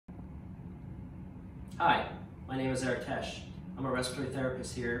Hi, my name is Eric Tesh. I'm a respiratory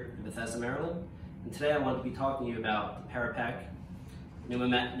therapist here in Bethesda, Maryland, and today I want to be talking to you about the ParaPAC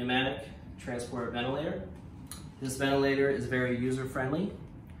pneumatic transport ventilator. This ventilator is very user-friendly.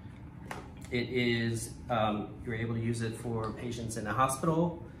 It is, you're able to use it for patients in the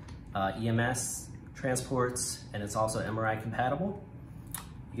hospital, EMS, transports, and it's also MRI compatible.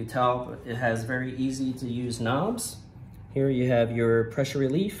 You can tell it has very easy to use knobs. Here you have your pressure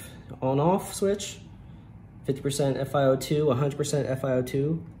relief on-off switch, 50% FiO2, 100%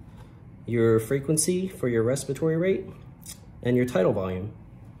 FiO2, your frequency for your respiratory rate, and your tidal volume.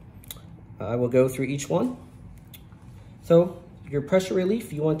 I will go through each one. So your pressure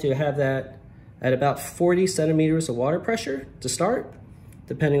relief, you want to have that at about 40 centimeters of water pressure to start,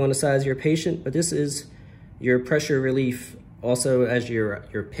 depending on the size of your patient, but this is your pressure relief also as your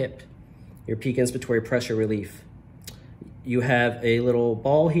PIP, your peak inspiratory pressure relief. You have a little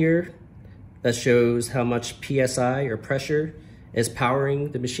ball here that shows how much PSI or pressure is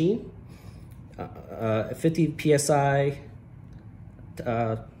powering the machine. 50 PSI,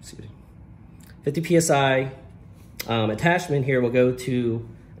 50 PSI attachment here will go to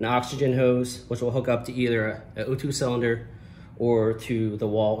an oxygen hose, which will hook up to either an O2 cylinder or to the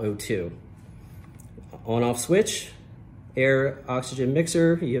wall O2. On-off switch, air oxygen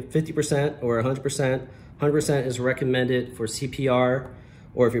mixer, you have 50% or 100%. 100% is recommended for CPR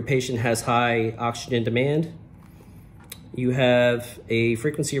or if your patient has high oxygen demand. You have a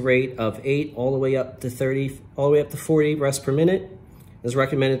frequency rate of 8 all the way up to 30, all the way up to 40 breaths per minute. It's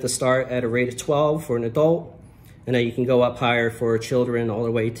recommended to start at a rate of 12 for an adult, and then you can go up higher for children all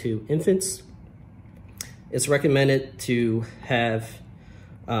the way to infants. It's recommended to have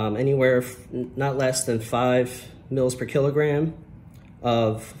anywhere not less than 5 mils per kilogram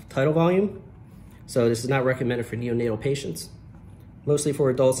of tidal volume. So this is not recommended for neonatal patients, mostly for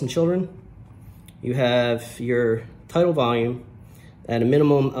adults and children. You have your tidal volume at a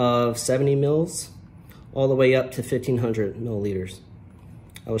minimum of 70 mils all the way up to 1500 milliliters.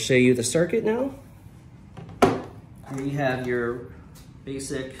 I will show you the circuit now. Here you have your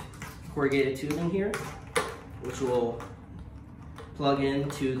basic corrugated tubing here, which will plug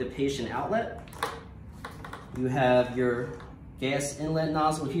into the patient outlet. You have your gas inlet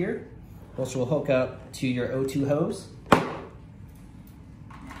nozzle here, which will hook up to your O2 hose. You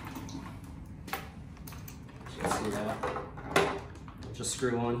can see that. Just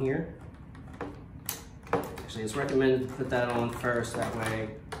screw on here. Actually, it's recommended to put that on first, that way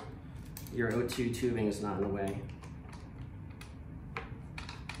your O2 tubing is not in the way.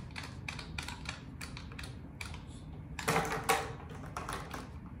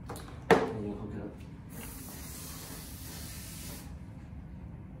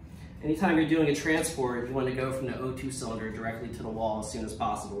 Anytime you're doing a transport, you want to go from the O2 cylinder directly to the wall as soon as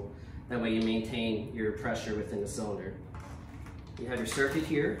possible. That way you maintain your pressure within the cylinder. You have your circuit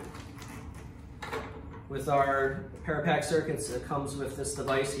here. With our ParaPAC circuits, it comes with this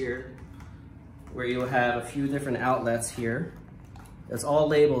device here where you'll have a few different outlets here. It's all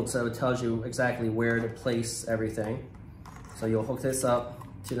labeled, so it tells you exactly where to place everything. So you'll hook this up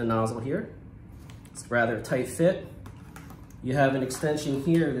to the nozzle here. It's rather a tight fit. You have an extension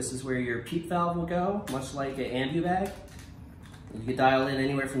here. This is where your PEEP valve will go, much like an ambu bag. You can dial in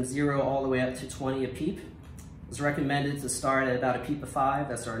anywhere from 0 all the way up to 20 a PEEP. It's recommended to start at about a PEEP of 5.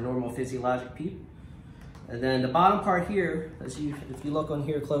 That's our normal physiologic PEEP. And then the bottom part here, if you look on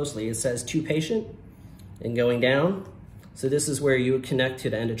here closely, it says to patient and going down. So this is where you would connect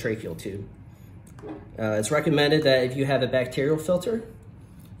to the endotracheal tube. It's recommended that if you have a bacterial filter,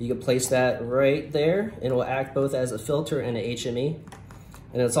 you can place that right there, and it will act both as a filter and an HME.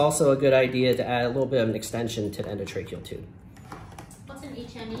 And it's also a good idea to add a little bit of an extension to the endotracheal tube. What's an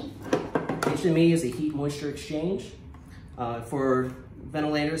HME? HME is a heat moisture exchange. For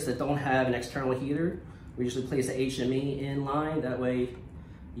ventilators that don't have an external heater, we usually place a HME in line. That way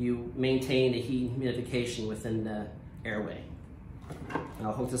you maintain the heat and humidification within the airway. And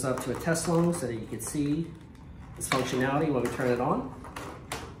I'll hook this up to a test lung so that you can see its functionality when we turn it on.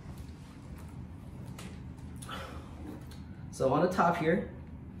 So on the top here,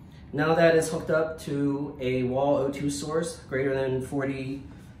 now that it's hooked up to a wall O2 source greater than 40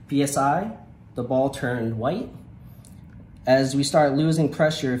 PSI, the ball turned white. As we start losing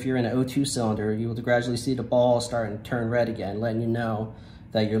pressure, if you're in an O2 cylinder, you will gradually see the ball starting to turn red again, letting you know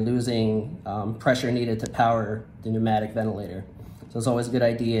that you're losing pressure needed to power the pneumatic ventilator. So it's always a good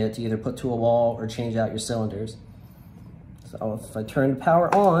idea to either put to a wall or change out your cylinders. So if I turn the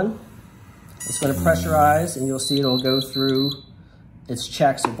power on, it's going to pressurize, and you'll see it'll go through its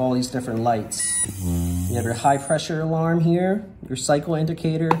checks with all these different lights. You have your high pressure alarm here, your cycle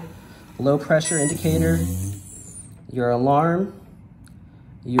indicator, low pressure indicator, your alarm,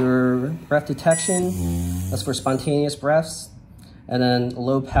 your breath detection, that's for spontaneous breaths, and then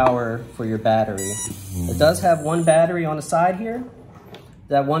low power for your battery. It does have one battery on the side here.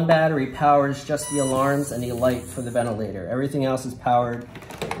 That one battery powers just the alarms and the light for the ventilator. Everything else is powered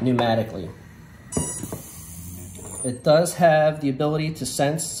pneumatically. It does have the ability to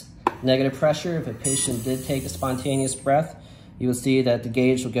sense negative pressure. If a patient did take a spontaneous breath, you will see that the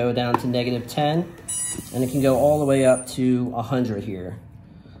gauge will go down to -10, and it can go all the way up to 100 here.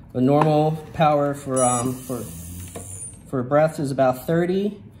 The normal power for breath is about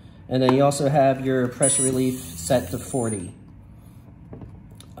 30, and then you also have your pressure relief set to 40.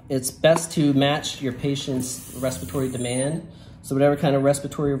 It's best to match your patient's respiratory demand. So whatever kind of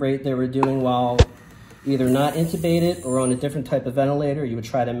respiratory rate they were doing while either not intubated or on a different type of ventilator, you would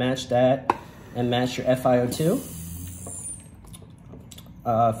try to match that and match your FiO2.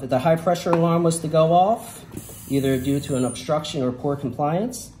 If the high pressure alarm was to go off, either due to an obstruction or poor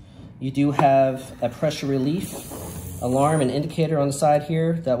compliance, you do have a pressure relief alarm and indicator on the side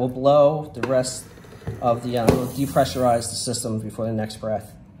here that will blow the rest of the, will depressurize the system before the next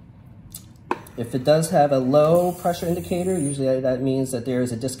breath. If it does have a low pressure indicator, usually that means that there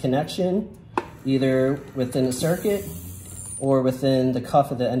is a disconnection either within the circuit or within the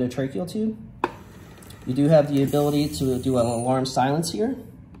cuff of the endotracheal tube. You do have the ability to do an alarm silence here.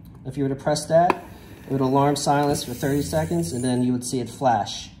 If you were to press that, it would alarm silence for 30 seconds, and then you would see it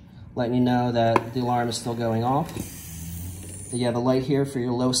flash, letting you know that the alarm is still going off. Then you have a light here for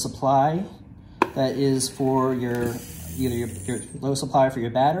your low supply. That is for your low supply for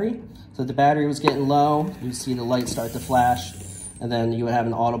your battery. So if the battery was getting low, you'd see the light start to flash, and then you would have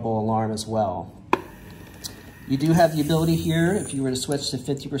an audible alarm as well. You do have the ability here, if you were to switch to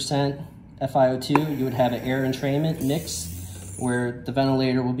 50% FiO2, you would have an air entrainment mix where the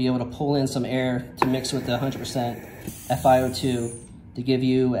ventilator will be able to pull in some air to mix with the 100% FiO2 to give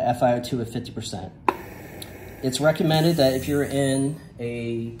you a FiO2 of 50%. It's recommended that if you're in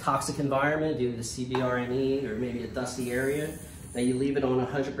a toxic environment due to CBRNE or maybe a dusty area, that you leave it on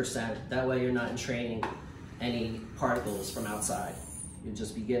 100%. That way you're not entraining any particles from outside. You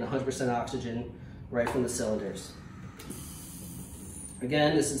just be getting 100% oxygen right from the cylinders.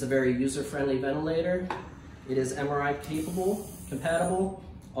 Again, this is a very user-friendly ventilator. It is MRI capable, compatible,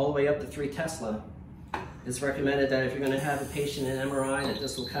 all the way up to 3 Tesla. It's recommended that if you're going to have a patient in MRI, that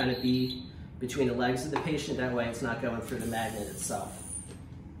this will kind of be between the legs of the patient. That way it's not going through the magnet itself.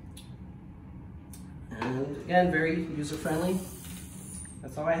 And again, very user-friendly.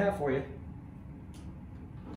 That's all I have for you.